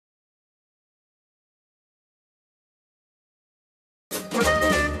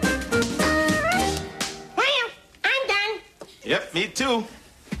Yep, me too.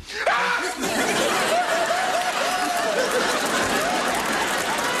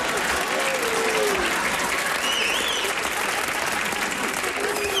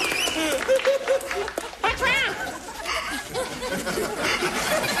 What's wrong?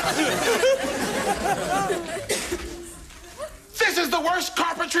 This is the worst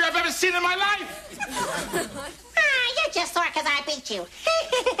carpentry I've ever seen in my life. You're just sore because I beat you.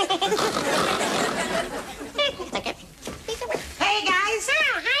 Hey, guys.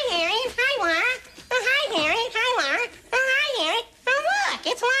 Oh, hi, Harry. Hi, Laura. Oh, hi, Harry. Hi, Laura. Oh, hi, Harry. Oh, look,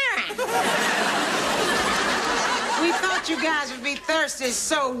 it's Laura. We thought you guys would be thirsty,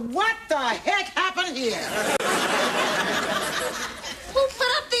 so what the heck happened here? Who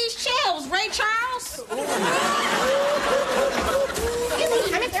put up these shelves, Ray Charles?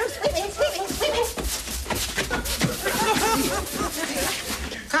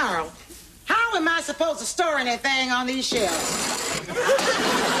 Carl, how am I supposed to store anything on these shelves?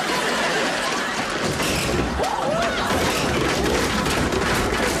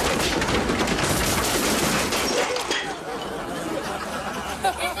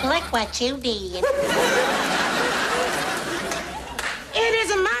 Look what you did. It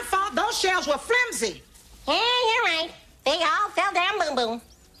isn't my fault. Those shelves were flimsy. Yeah, you're right. They all fell down boom boom.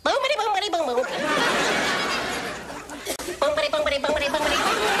 Boomity boomity boom boom. Boomity boomity boomity boomity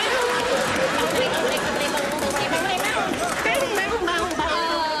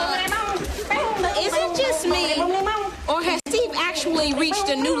Is it just me, or has Steve actually reached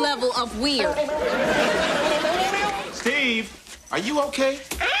a new level of weird? Steve, are you okay?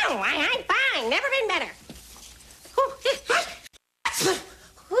 Oh, I'm fine. Never been better.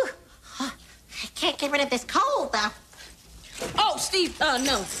 I can't get rid of this cold, though. Oh, Steve,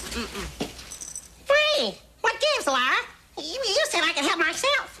 no. Hey, what gives, Laura? You said I could help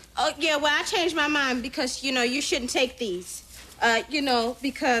myself. Oh, yeah, well, I changed my mind because, you shouldn't take these.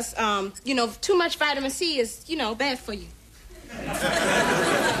 Because, too much vitamin C is, bad for you.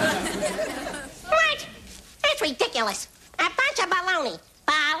 What? That's ridiculous. A bunch of baloney.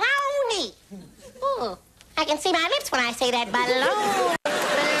 Baloney. Ooh, I can see my lips when I say that. Baloney.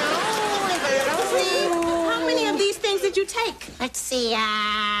 How many of these things did you take? Let's see,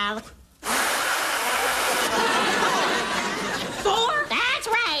 4? That's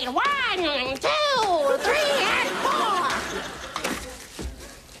right. 1, 2, 3, and 4.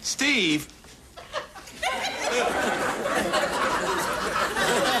 Steve.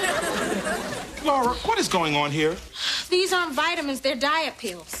 Laura, what is going on here? These aren't vitamins, they're diet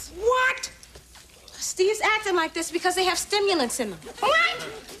pills. What? Steve's acting like this because they have stimulants in them. What?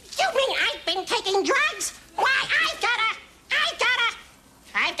 You mean I've been taking drugs? Why,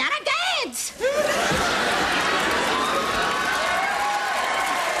 I've gotta dance.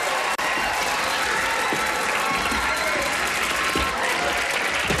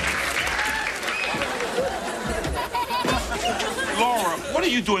 Laura, what are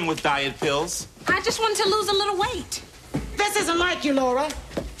you doing with diet pills? I just wanted to lose a little weight. This isn't like you, Laura.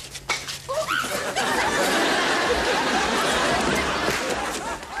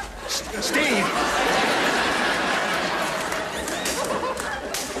 Steve!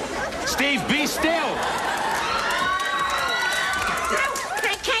 Steve, be still!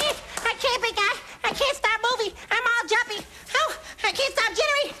 I can't, big guy. I can't stop moving. I'm all jumpy. Oh, I can't stop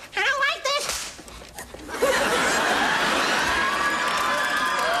jittering. I don't like this.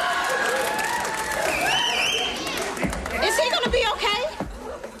 Is he gonna be okay?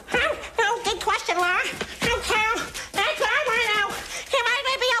 Oh, good question, Laura. Oh, Carol, that's what I want to know. Am I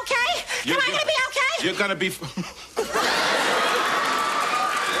going to be okay? Am I going to be okay? You're gonna be...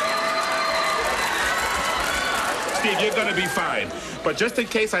 Steve, you're gonna be fine. But just in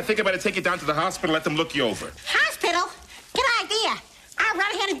case, I think I better take you down to the hospital and let them look you over. Hospital?